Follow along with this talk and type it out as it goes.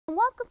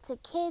welcome to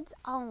Kids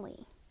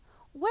Only.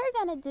 We're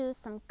going to do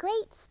some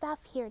great stuff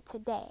here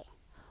today.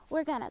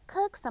 We're going to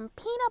cook some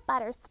peanut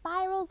butter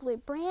spirals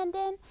with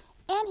Brandon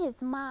and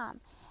his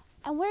mom.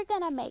 And we're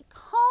going to make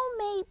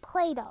homemade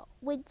Play-Doh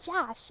with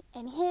Josh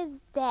and his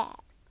dad.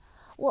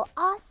 We'll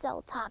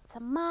also talk to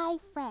my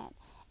friend,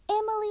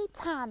 Emily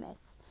Thomas,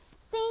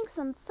 sing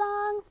some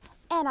songs,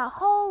 and a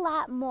whole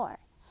lot more.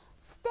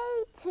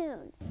 Stay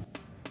tuned.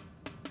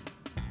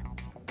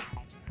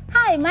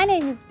 Hi, my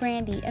name is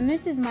Brandy, and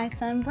this is my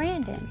son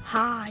Brandon.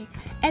 Hi.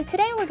 And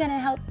today we're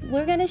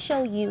gonna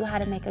show you how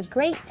to make a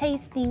great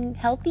tasting,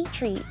 healthy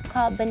treat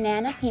called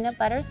banana peanut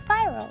butter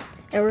spirals.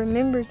 And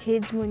remember,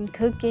 kids, when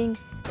cooking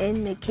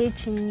in the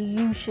kitchen,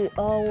 you should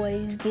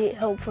always get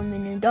help from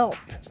an adult.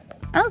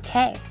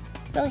 Okay,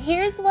 so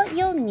here's what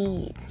you'll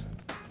need.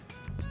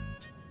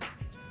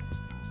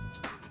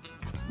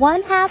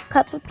 1/2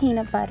 cup of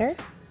peanut butter,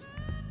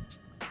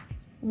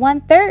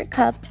 1/3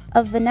 cup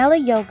of vanilla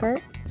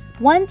yogurt,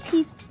 1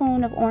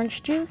 teaspoon of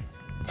orange juice,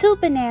 2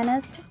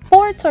 bananas,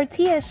 4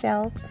 tortilla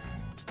shells,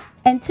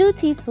 and 2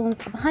 teaspoons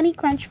of Honey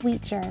Crunch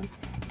wheat germ,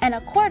 and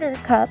 1/4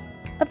 cup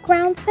of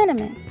ground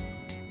cinnamon.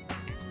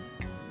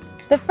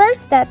 The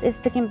first step is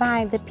to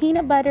combine the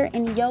peanut butter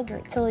and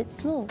yogurt till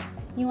it's smooth.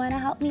 You want to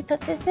help me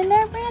put this in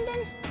there,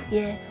 Brandon?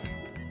 Yes.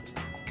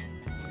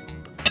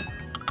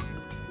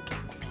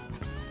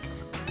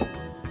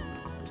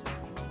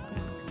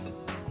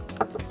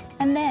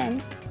 And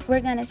then we're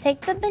going to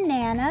take the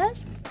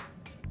bananas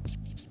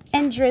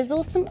and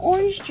drizzle some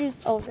orange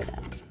juice over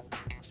them.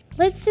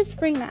 Let's just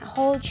bring that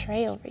whole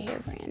tray over here,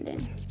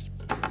 Brandon,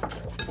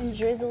 and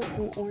drizzle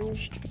some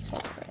orange juice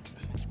over it.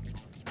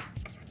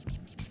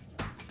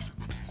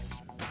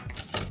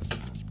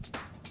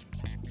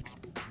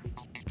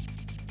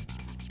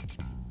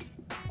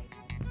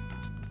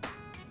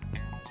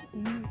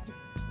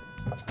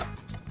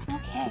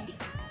 Okay,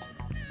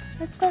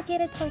 let's go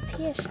get a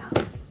tortilla shell.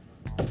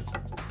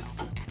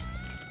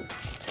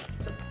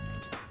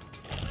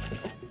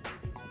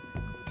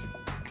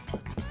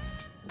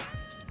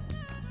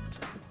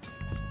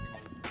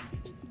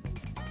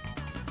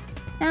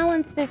 Now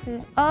once this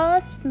is all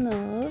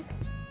smooth,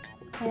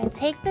 I'm going to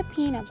take the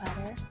peanut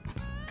butter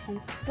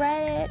and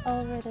spread it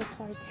over the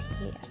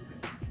tortilla,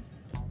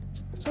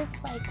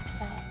 just like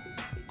so.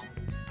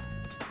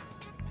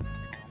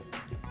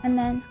 And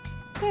then,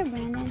 here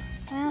Brandon,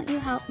 why don't you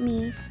help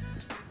me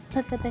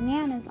put the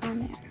bananas on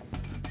there?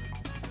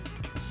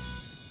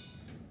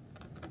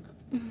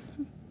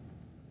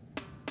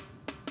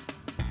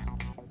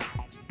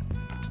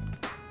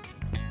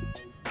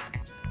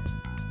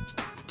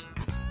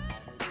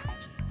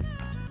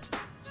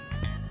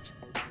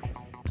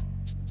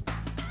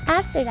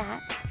 After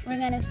that, we're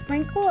going to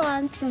sprinkle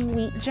on some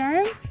wheat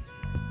germ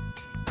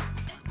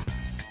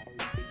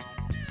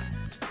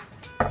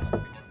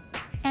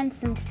and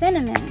some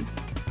cinnamon,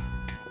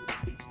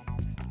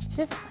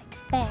 just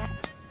like that.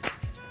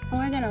 And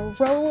we're going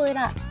to roll it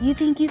up. You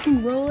think you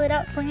can roll it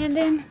up,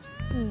 Brandon?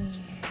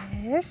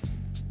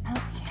 Yes.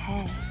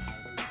 Okay.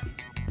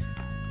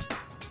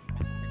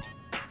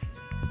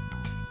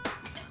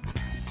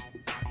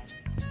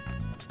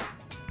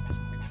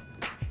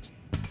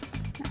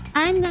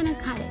 I'm gonna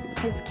cut it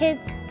because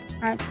kids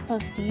aren't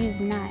supposed to use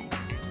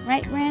knives.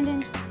 Right,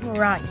 Brandon?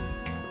 Right.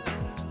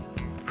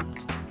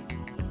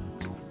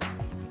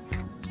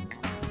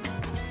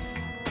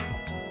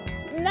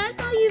 And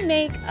that's how you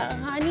make a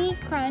Honey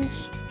Crunch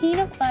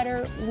peanut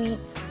butter wheat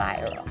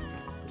spiral.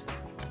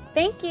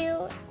 Thank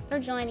you for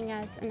joining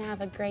us and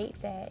have a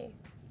great day.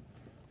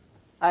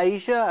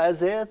 Aisha,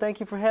 Isaiah, thank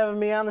you for having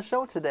me on the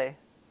show today.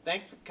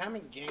 Thanks for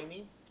coming,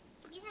 Jamie.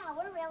 Yeah,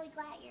 we're really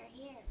glad you're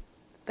here.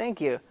 Thank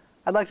you.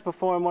 I'd like to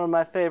perform one of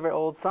my favorite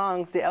old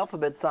songs, the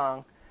Alphabet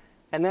Song.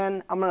 And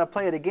then I'm going to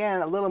play it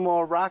again, a little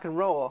more rock and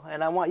roll,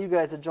 and I want you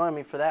guys to join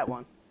me for that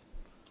one.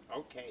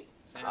 Okay,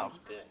 sounds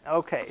good.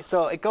 Okay,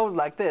 so it goes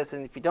like this,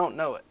 and if you don't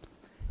know it.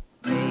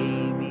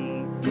 A,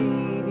 B,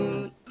 C,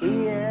 D,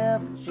 E,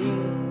 F, G,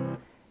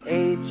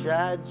 H,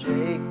 I,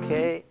 J,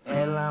 K,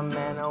 L, M,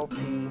 N, O,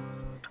 P,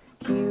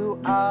 Q,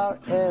 R,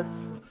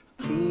 S,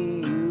 T,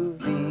 U,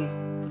 V,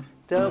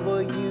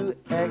 W,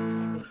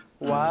 X,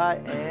 Y,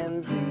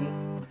 and Z.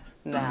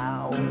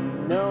 Now we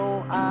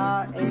know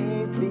our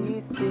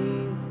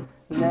ABCs.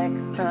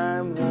 Next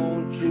time,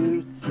 won't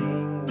you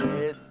sing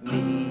with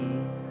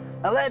me?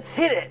 Now let's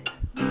hit it!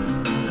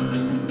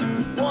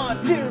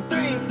 1, 2,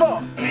 3,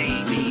 4.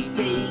 A, B,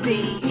 C, D,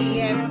 E,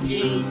 F,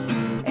 G,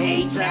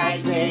 H, I,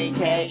 J,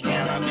 K,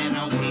 L, M, N,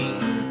 O, P,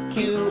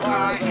 Q,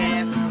 R,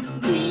 S,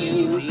 T,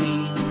 U,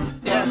 V,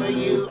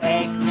 W,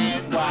 X,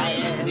 and Y,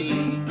 and Z.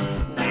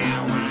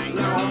 Now I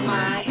know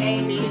my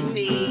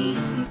ABCs.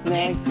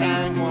 Next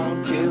time,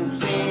 won't you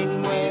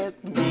sing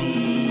with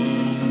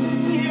me?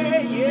 Yeah,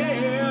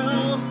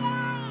 yeah.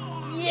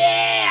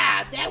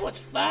 Yeah, that was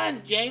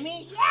fun,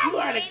 Jamie. You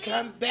ought to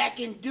come back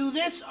and do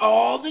this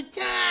all the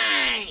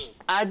time.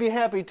 I'd be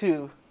happy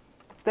to.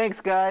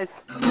 Thanks,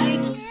 guys.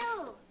 Thanks.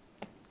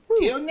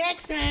 Till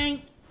next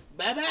time.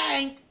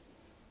 Bye-bye.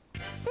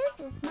 This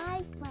is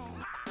my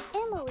friend,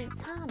 Emily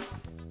Thomas.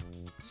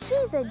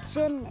 She's a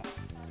gymnast.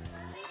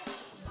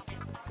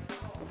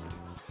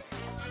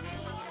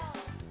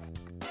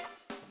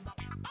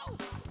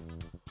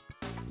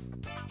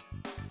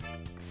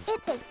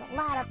 It takes a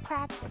lot of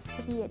practice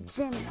to be a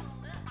gymnast.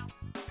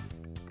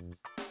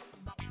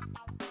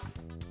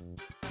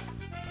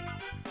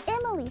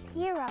 Emily's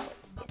hero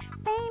is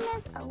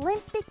famous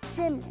Olympic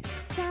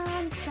gymnast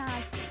Shawn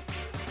Johnson.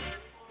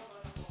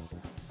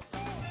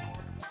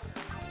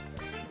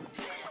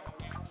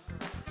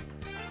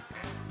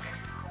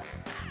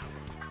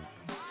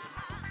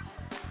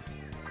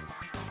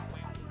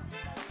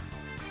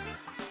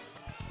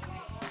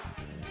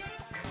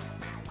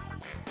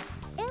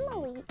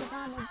 Emily is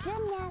on the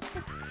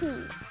gymnastics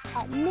team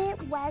at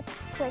Midwest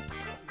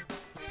Twisters.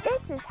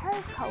 This is her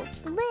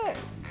coach, Liz.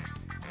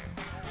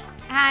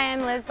 Hi,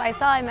 I'm Liz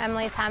Beisel. I'm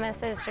Emily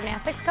Thomas's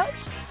gymnastics coach.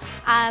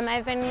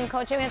 I've been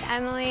coaching with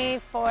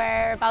Emily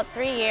for about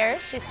 3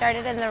 years. She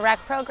started in the rec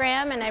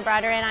program and I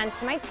brought her in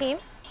onto my team.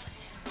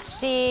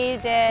 She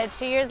did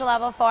 2 years of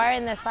level 4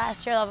 and this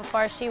last year level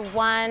 4 she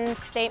won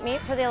state meet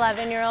for the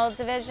 11-year-old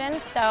division.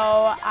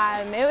 So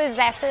it was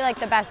actually like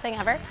the best thing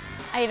ever.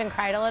 I even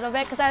cried a little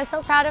bit because I was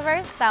so proud of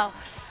her. So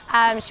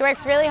she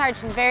works really hard.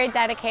 She's very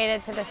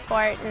dedicated to the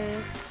sport,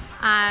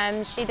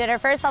 and she did her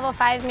first level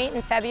 5 meet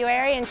in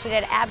February and she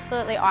did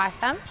absolutely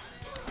awesome.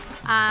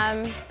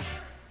 I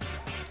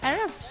don't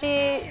know,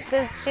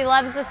 she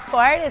loves the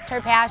sport. It's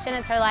her passion,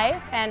 it's her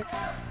life, and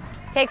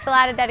it takes a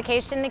lot of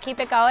dedication to keep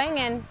it going,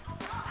 and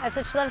that's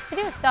what she loves to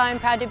do. So I'm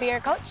proud to be her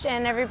coach,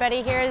 and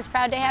everybody here is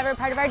proud to have her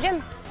part of our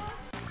gym.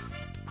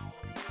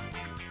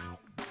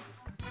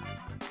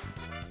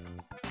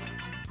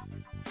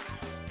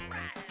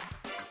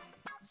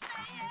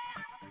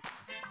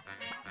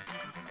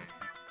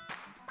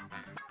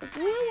 If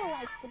you would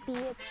like to be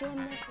a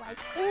gymnast like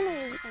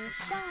Emily and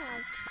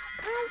Shawn,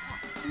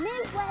 contact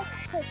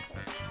Midwest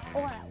Twisters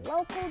or a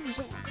local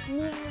gym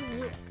near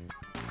you.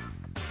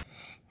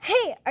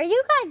 Hey, are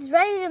you guys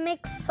ready to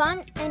make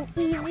fun and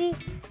easy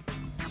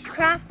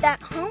craft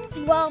at home?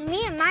 Well,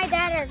 me and my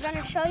dad are going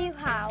to show you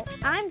how.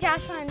 I'm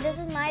Joshua and this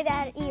is my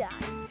dad, Eli.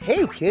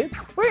 Hey kids!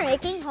 We're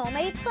making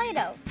homemade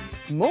Play-Doh.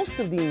 Most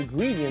of the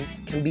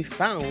ingredients can be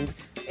found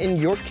in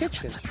your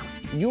kitchen.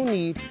 You'll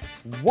need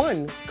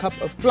 1 cup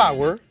of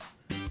flour,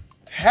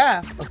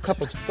 half a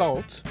cup of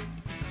salt,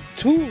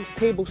 2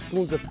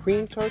 tablespoons of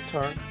cream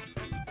tartare,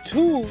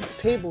 2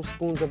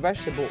 tablespoons of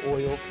vegetable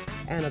oil,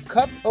 and a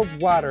cup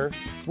of water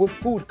with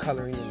food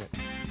coloring in it.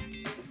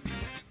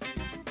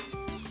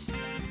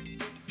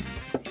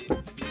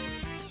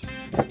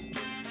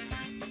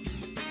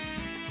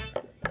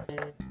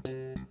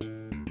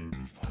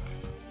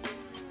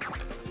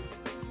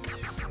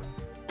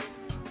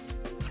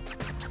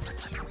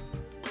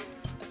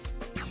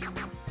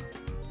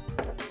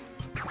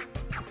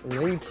 And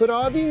then you put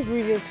all the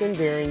ingredients in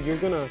there and you're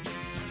gonna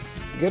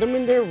get them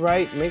in there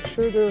right, make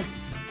sure they're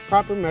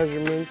proper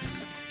measurements,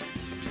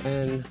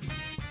 and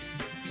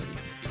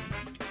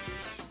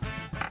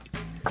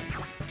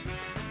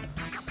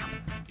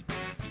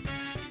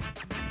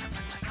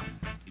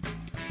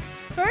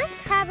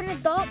First, have an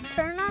adult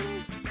turn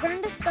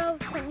the stove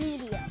to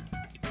medium.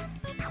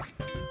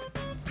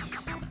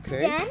 okay.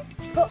 Then,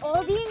 put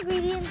all the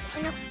ingredients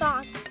in a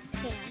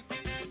saucepan.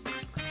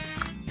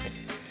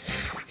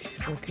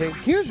 Okay,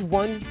 here's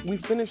one we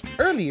finished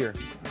earlier.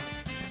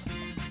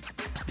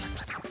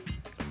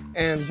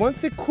 And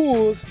once it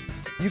cools,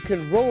 you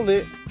can roll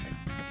it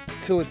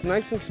till it's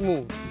nice and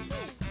smooth.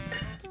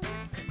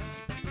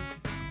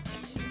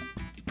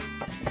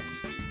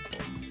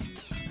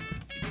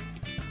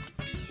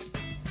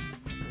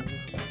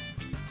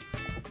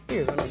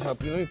 Here, let me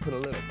help you. Let me put a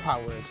little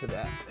power into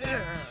that.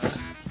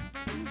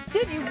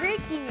 Dude, you're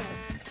breaking it.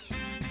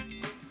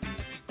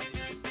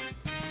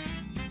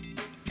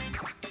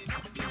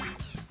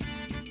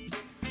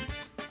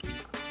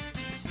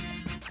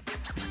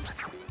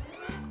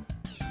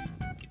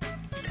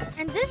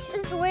 And this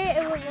is the way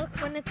it will look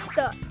when it's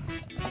done.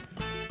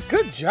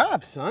 Good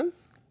job, son.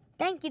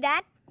 Thank you,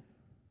 Dad.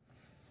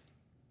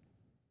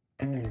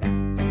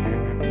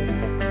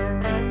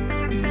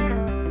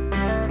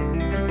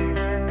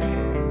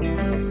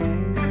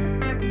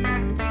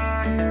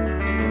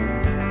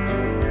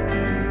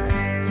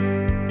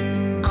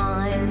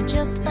 I'm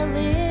just a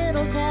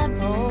little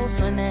tadpole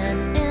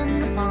swimming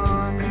in the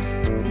pond.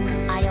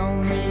 I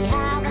only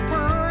have a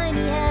tiny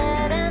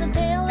head and a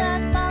tail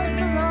that follows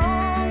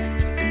along.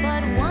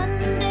 But one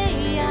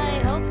day I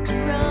hope to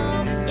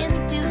grow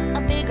into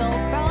a big old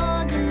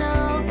frog, you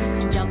know,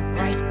 and jump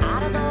right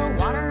out of the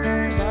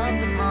waters of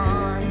the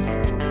pond.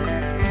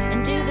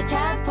 And do the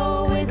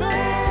tadpole wiggle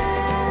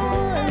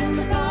and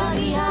the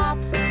froggy hop.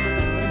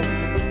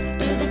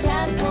 Do the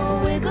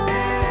tadpole wiggle.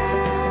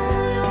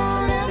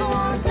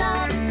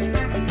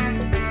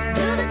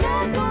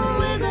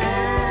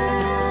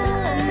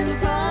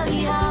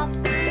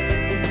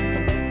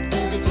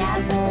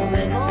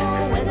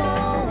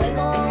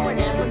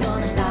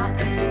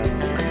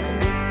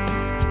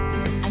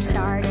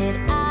 Started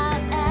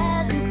out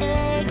as an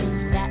egg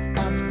that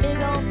a big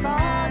old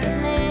frog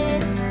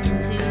laid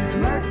into the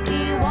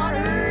murky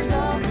water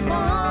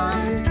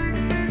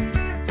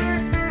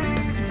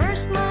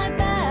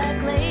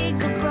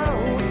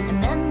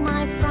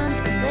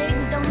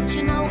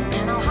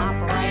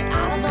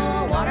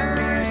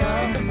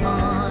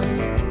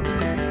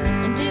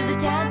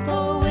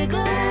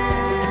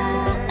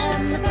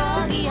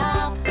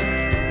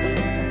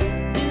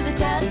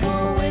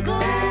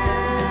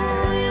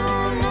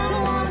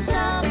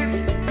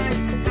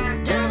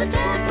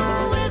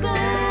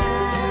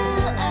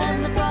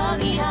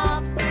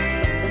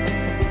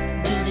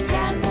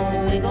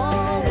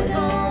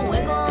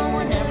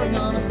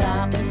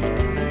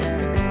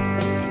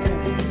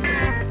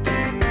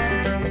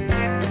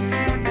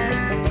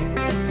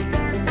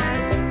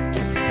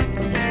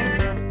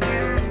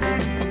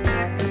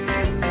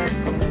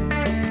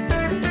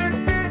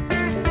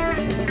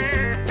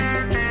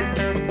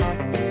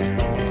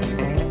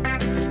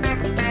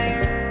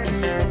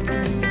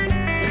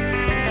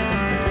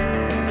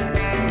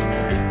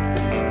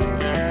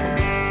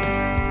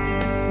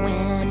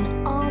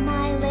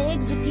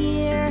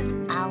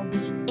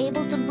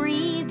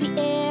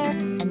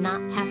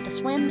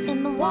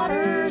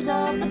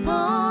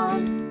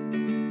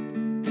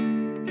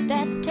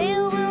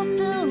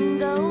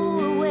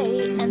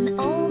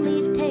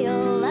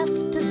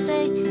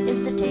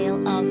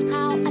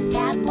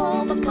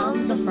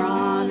a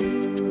frog.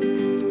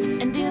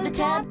 And do the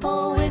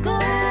tadpole wiggle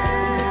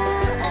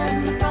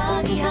and the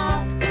froggy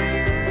hop.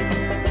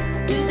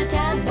 Do the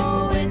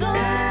tadpole wiggle,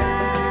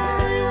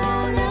 you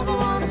won't ever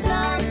want to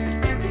stop.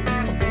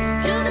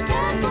 Do the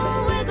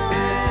tadpole wiggle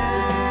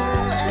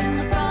and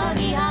the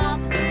froggy hop.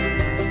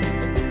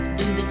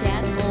 Do the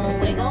tadpole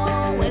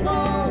wiggle,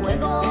 wiggle,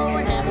 wiggle,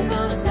 we're never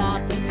gonna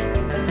stop.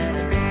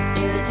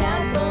 Do the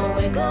tadpole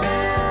wiggle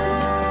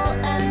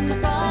and the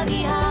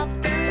froggy hop.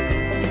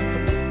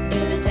 Do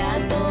the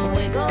tadpole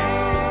wiggle,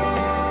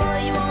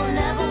 you won't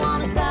ever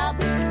want to stop.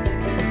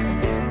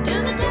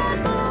 Do the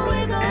tadpole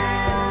wiggle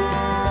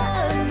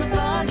and the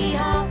froggy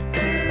hop.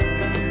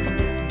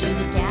 Do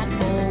the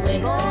tadpole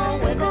wiggle,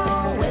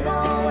 wiggle,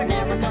 wiggle, we're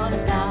never gonna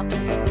stop.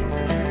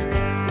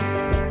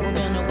 We're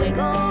gonna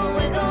wiggle,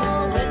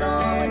 wiggle, wiggle,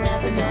 we're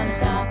never gonna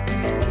stop.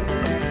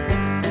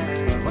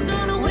 We're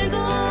gonna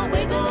wiggle,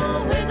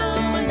 wiggle,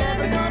 wiggle, we're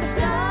never gonna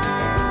stop.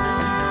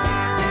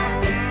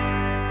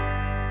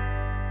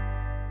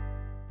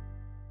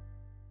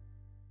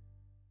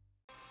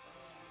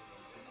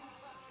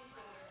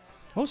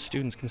 Most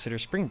students consider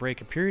spring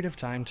break a period of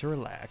time to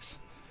relax.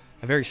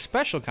 A very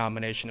special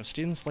combination of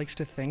students likes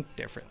to think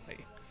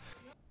differently.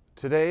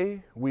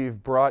 Today,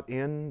 we've brought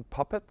in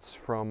puppets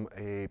from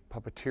a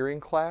puppeteering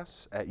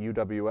class at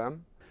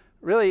UWM.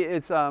 Really,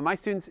 it's my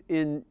students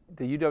in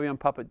the UWM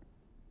puppet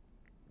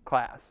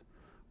class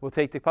will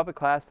take the puppet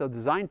class, they'll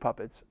design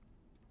puppets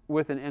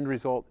with an end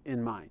result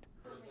in mind.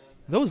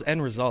 Those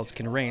end results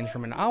can range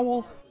from an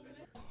owl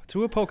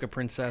to a polka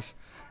princess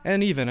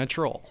and even a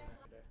troll.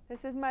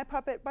 This is my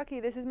puppet,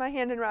 Bucky. This is my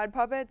hand and rod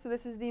puppet, so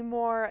this is the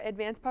more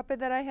advanced puppet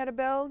that I had to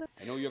build.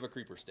 I know you have a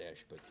creeper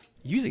stash, but...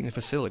 Using the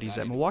facilities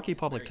at Milwaukee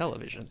Public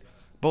Television,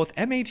 both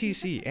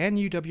MATC and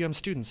UWM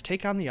students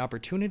take on the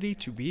opportunity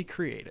to be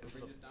creative.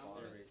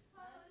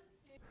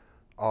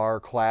 Our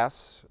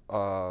class,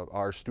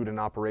 our student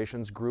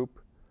operations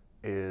group,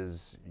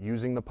 is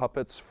using the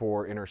puppets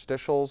for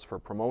interstitials, for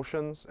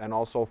promotions, and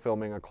also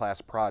filming a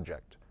class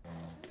project.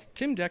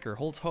 Tim Decker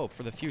holds hope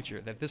for the future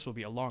that this will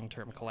be a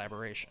long-term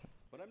collaboration.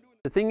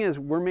 The thing is,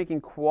 we're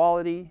making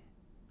quality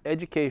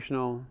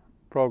educational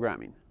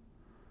programming.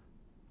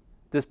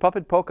 This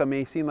puppet polka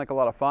may seem like a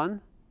lot of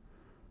fun,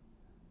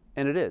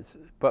 and it is,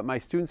 but my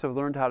students have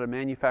learned how to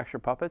manufacture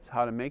puppets,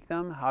 how to make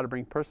them, how to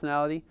bring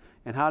personality,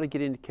 and how to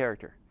get into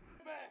character.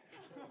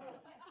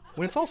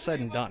 When it's all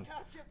said and done,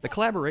 the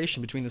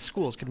collaboration between the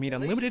schools could mean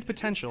unlimited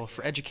potential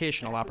for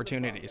educational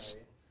opportunities.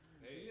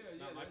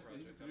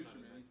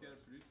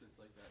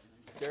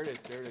 There it is,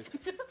 there it is.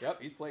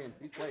 Yep, he's playing,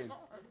 he's playing.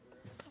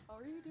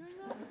 Are you doing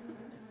that?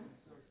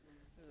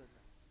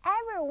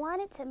 Ever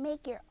wanted to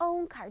make your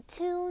own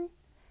cartoon?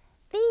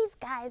 These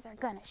guys are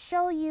gonna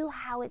show you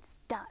how it's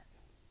done.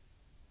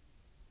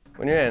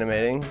 When you're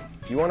animating,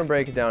 you want to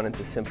break it down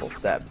into simple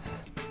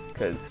steps,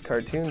 because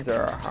cartoons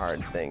are a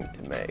hard thing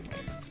to make.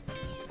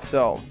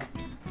 So,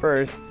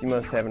 first you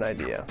must have an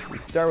idea. You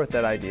start with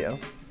that idea,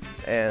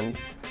 and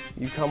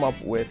you come up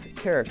with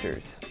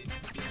characters.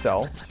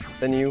 So,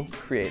 then you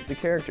create the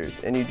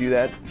characters, and you do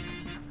that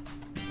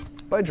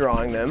by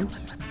drawing them.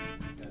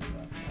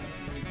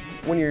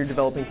 When you're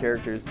developing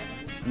characters,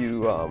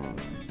 you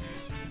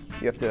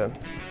have to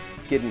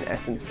get an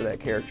essence for that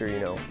character, you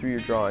know. Through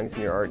your drawings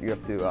and your art, you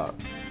have to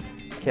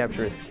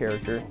capture its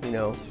character, you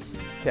know,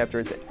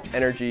 capture its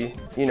energy,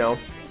 you know.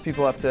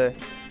 People have to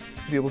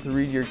be able to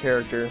read your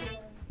character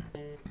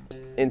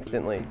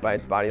instantly by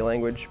its body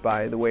language,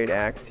 by the way it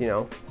acts, you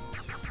know,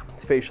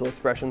 its facial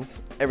expressions,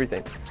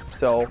 everything.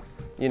 So,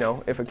 you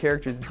know, if a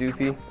character is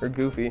doofy or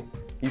goofy,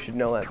 you should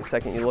know that the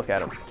second you look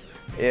at him.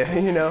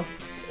 You know,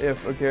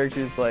 if a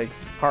character is like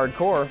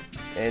hardcore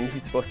and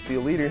he's supposed to be a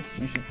leader,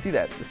 you should see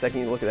that the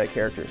second you look at that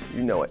character.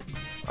 You know it.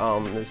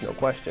 There's no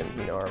question.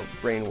 You know, our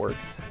brain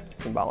works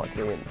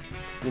symbolically and,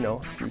 you know,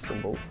 through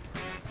symbols.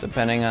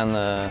 Depending on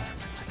the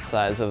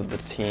size of the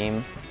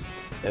team,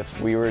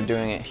 if we were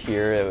doing it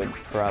here, it would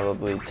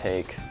probably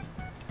take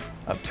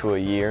up to a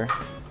year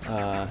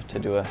to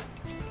do a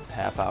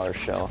half-hour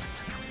show.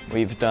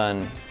 We've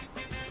done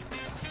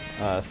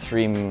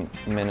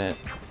 3-minute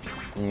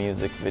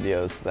music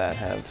videos that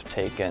have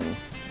taken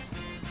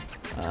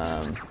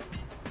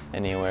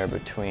anywhere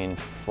between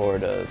 4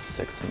 to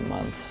 6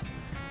 months.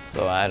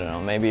 So I don't know,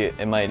 maybe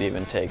it might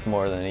even take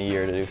more than a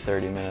year to do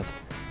 30 minutes.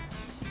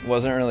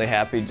 Wasn't really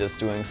happy just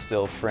doing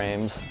still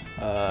frames,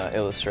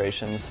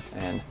 illustrations,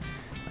 and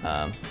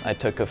I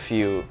took a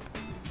few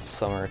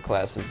summer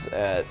classes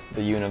at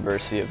the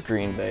University of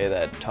Green Bay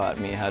that taught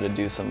me how to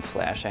do some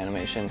flash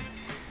animation,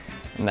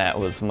 and that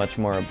was much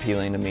more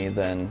appealing to me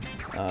than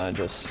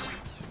just,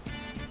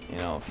 you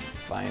know,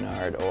 fine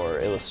art or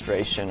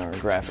illustration or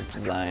graphic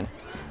design.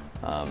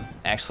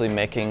 Actually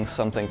making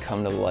something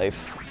come to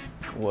life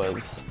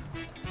was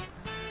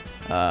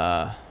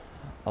a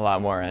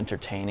lot more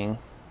entertaining.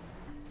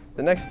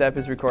 The next step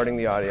is recording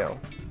the audio,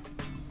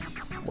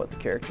 what the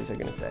characters are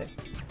going to say.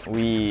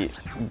 We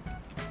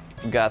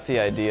got the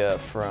idea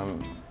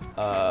from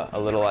a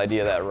little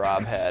idea that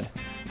Rob had.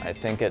 I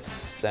think it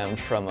stemmed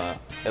from an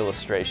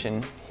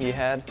illustration he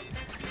had.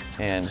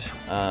 and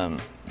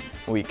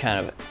we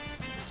kind of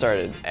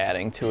started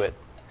adding to it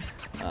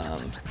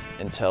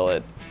until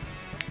it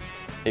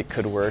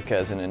could work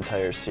as an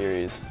entire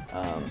series.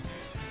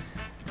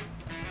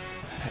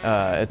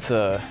 It's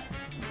a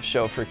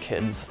show for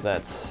kids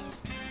that's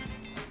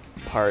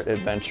part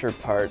adventure,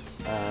 part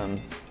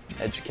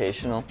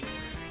educational.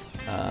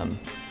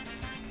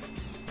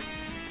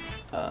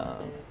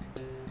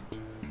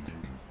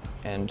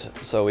 And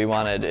so we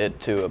wanted it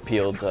to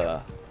appeal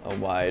to a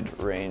wide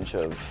range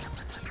of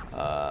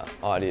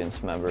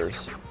audience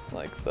members.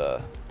 Like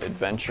the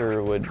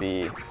adventure would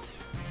be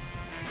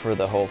for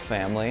the whole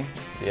family,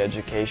 the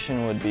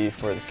education would be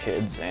for the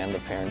kids, and the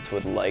parents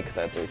would like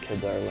that their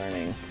kids are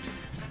learning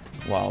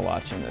while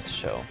watching this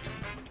show.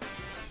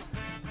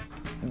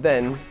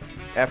 Then,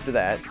 after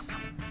that,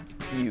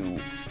 you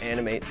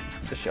animate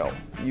the show.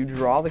 You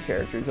draw the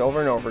characters over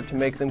and over to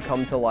make them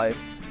come to life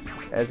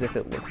as if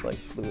it looks like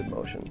fluid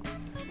motion.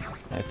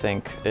 I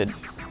think it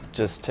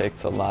just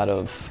takes a lot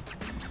of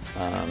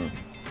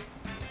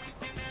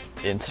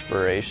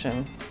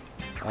inspiration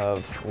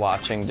of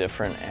watching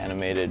different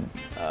animated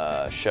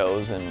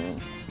shows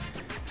and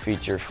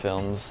feature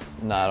films,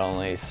 not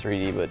only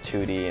 3D but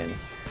 2D and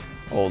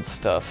old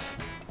stuff.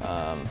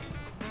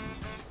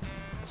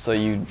 So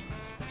you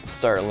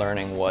start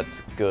learning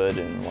what's good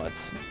and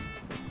what's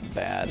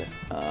bad.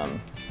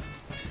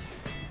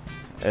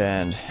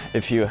 And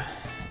if you're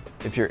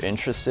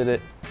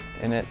interested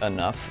in it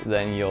enough,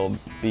 then you'll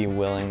be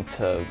willing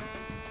to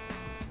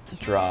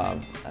draw,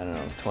 I don't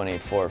know,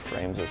 24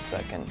 frames a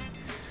second.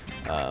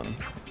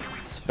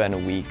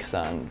 Spend weeks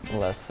on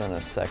less than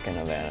a second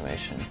of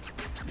animation.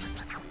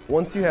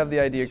 Once you have the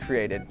idea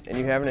created and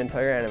you have an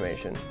entire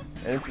animation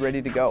and it's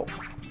ready to go,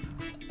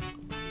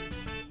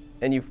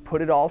 and you've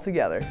put it all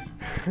together,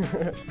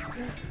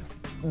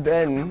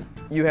 then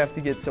you have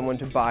to get someone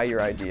to buy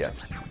your idea.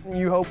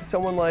 You hope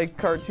someone like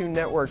Cartoon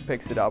Network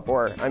picks it up,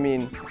 or, I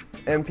mean,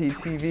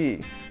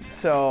 MPTV,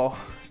 so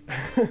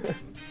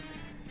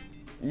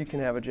you can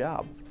have a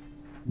job.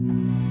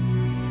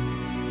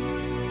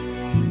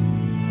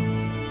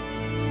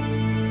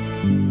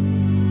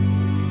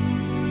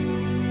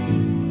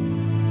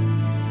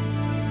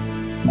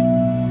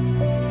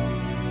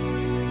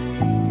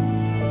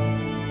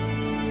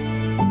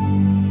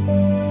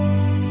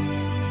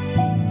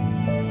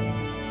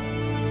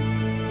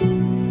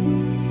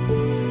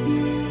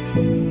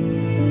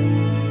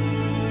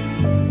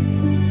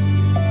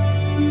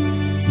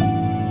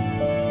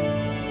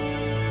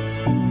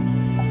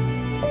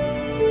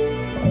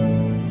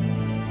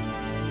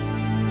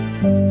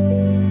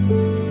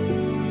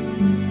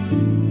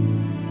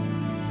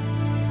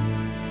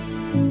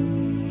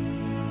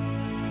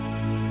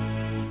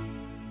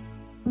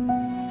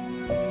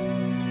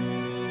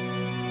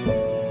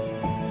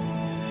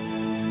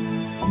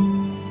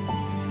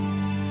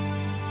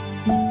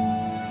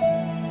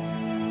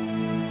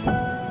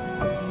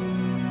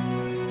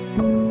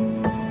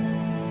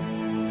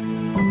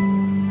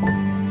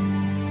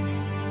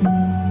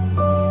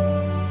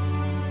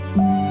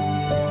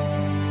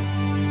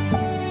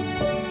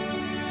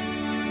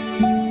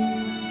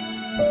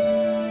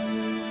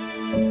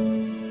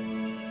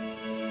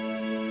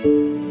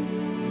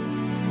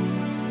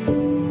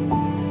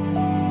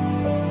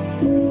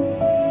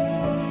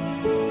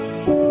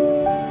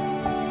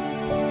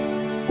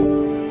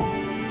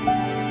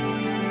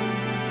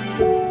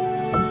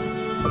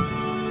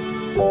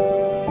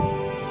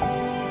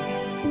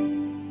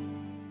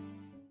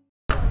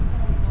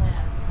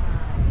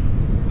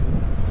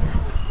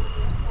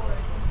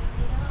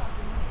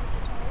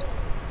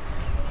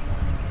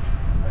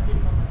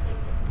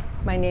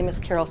 My name is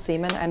Carol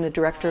Seaman. I'm the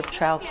Director of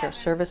Child Care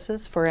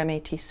Services for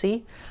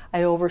MATC.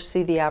 I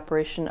oversee the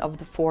operation of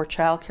the 4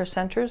 child care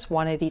centers,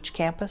 one at each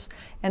campus,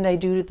 and I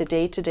do the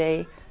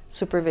day-to-day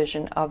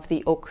supervision of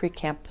the Oak Creek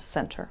Campus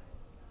Center.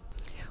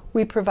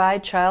 We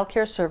provide child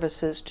care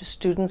services to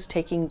students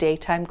taking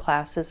daytime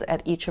classes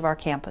at each of our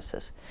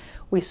campuses.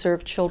 We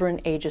serve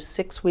children ages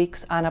 6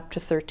 weeks on up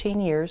to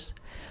 13 years.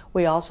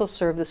 We also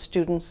serve the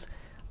students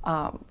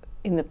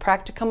in the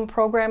practicum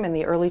program and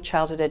the early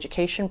childhood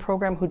education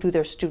program who do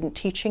their student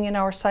teaching in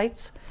our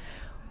sites.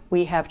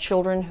 We have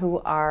children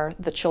who are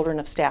the children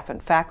of staff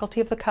and faculty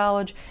of the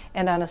college,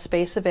 and on a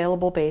space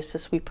available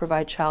basis we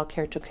provide child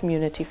care to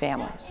community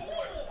families.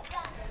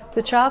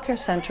 The child care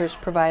centers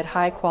provide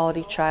high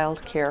quality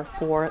child care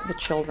for the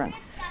children.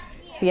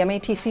 The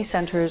MATC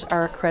centers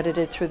are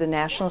accredited through the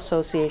National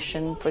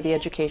Association for the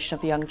Education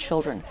of Young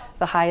Children,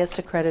 the highest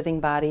accrediting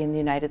body in the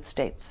United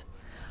States.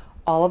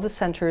 All of the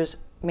centers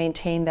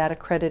maintain that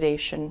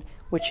accreditation,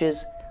 which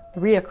is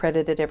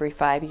reaccredited every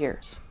 5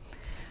 years.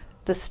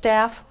 The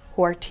staff,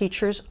 who are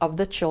teachers of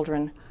the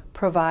children,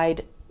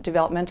 provide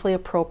developmentally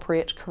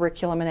appropriate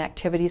curriculum and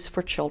activities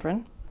for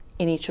children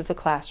in each of the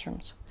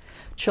classrooms.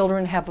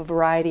 Children have a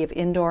variety of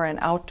indoor and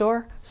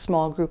outdoor,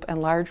 small group and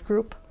large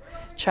group,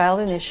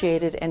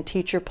 child-initiated and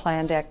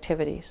teacher-planned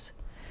activities.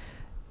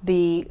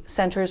 The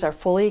centers are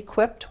fully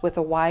equipped with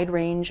a wide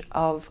range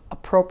of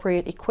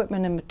appropriate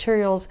equipment and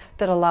materials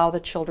that allow the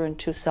children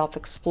to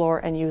self-explore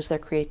and use their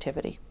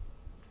creativity.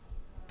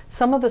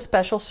 Some of the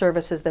special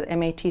services that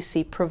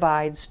MATC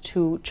provides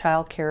to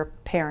childcare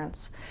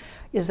parents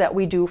is that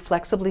we do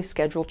flexibly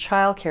scheduled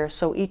childcare,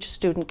 so each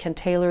student can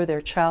tailor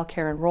their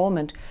childcare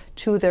enrollment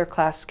to their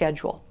class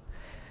schedule.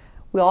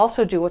 We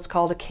also do what's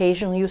called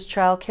occasional use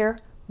childcare.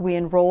 We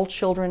enroll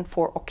children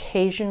for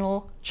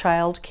occasional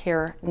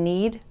childcare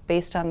need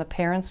based on the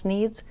parents'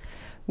 needs.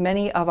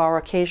 Many of our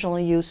occasional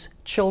use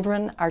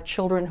children are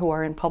children who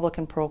are in public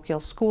and parochial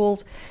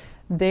schools.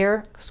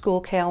 Their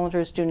school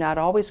calendars do not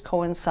always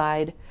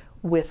coincide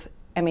with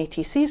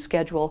MATC's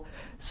schedule,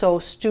 so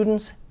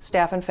students,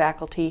 staff, and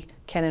faculty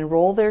can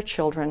enroll their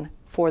children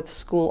for the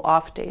school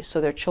off days,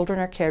 so their children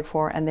are cared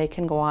for and they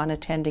can go on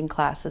attending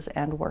classes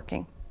and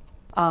working.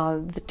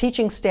 The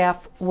teaching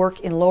staff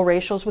work in low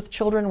ratios with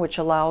children, which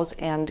allows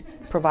and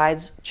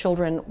provides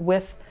children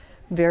with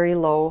very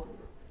low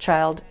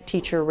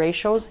child-teacher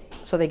ratios,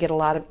 so they get a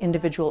lot of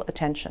individual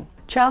attention.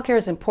 Childcare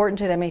is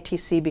important at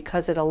MATC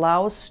because it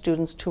allows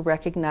students to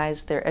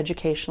recognize their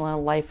educational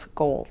and life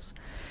goals.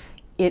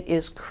 It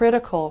is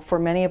critical for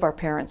many of our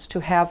parents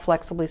to have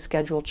flexibly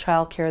scheduled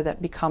childcare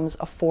that becomes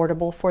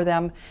affordable for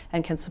them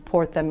and can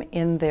support them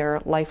in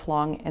their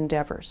lifelong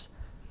endeavors.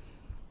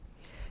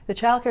 The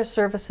Child Care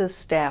Services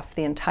staff,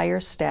 the entire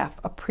staff,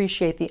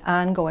 appreciate the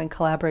ongoing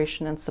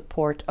collaboration and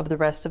support of the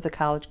rest of the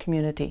college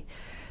community.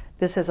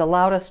 This has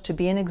allowed us to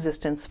be in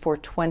existence for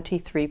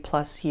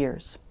 23+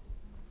 years.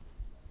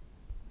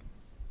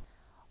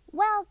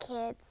 Well,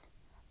 kids,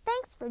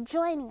 thanks for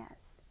joining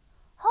us.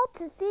 Hope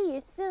to see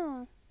you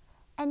soon.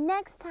 And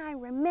next time,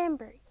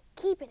 remember,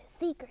 keep it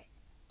a secret.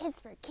 It's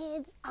for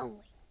kids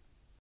only.